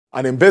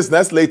And in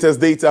business,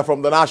 latest data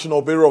from the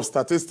National Bureau of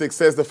Statistics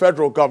says the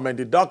federal government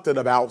deducted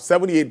about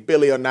 78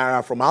 billion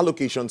naira from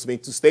allocations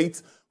made to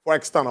states for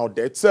external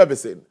debt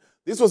servicing.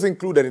 This was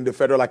included in the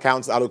Federal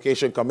Accounts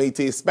Allocation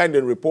Committee's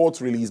spending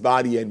reports released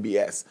by the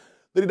NBS.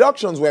 The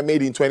deductions were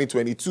made in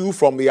 2022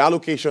 from the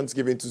allocations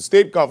given to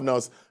state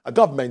governors and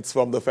governments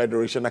from the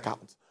Federation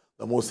account.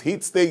 The most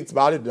hit states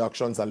by the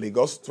deductions are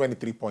Lagos,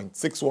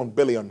 23.61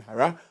 billion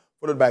naira,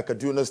 followed by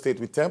Kaduna State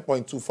with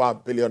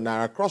 10.25 billion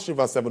naira, Cross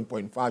River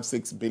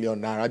 7.56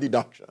 billion naira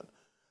deduction.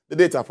 The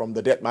data from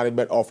the Debt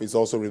Management Office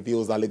also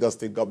reveals that Lagos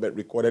State government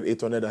recorded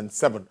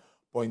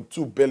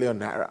 807.2 billion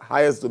naira,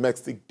 highest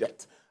domestic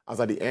debt as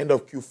at the end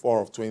of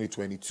Q4 of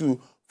 2022,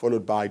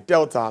 followed by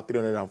Delta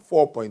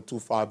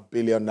 304.25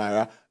 billion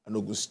naira and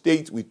Ogun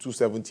State with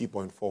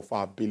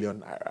 270.45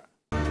 billion naira.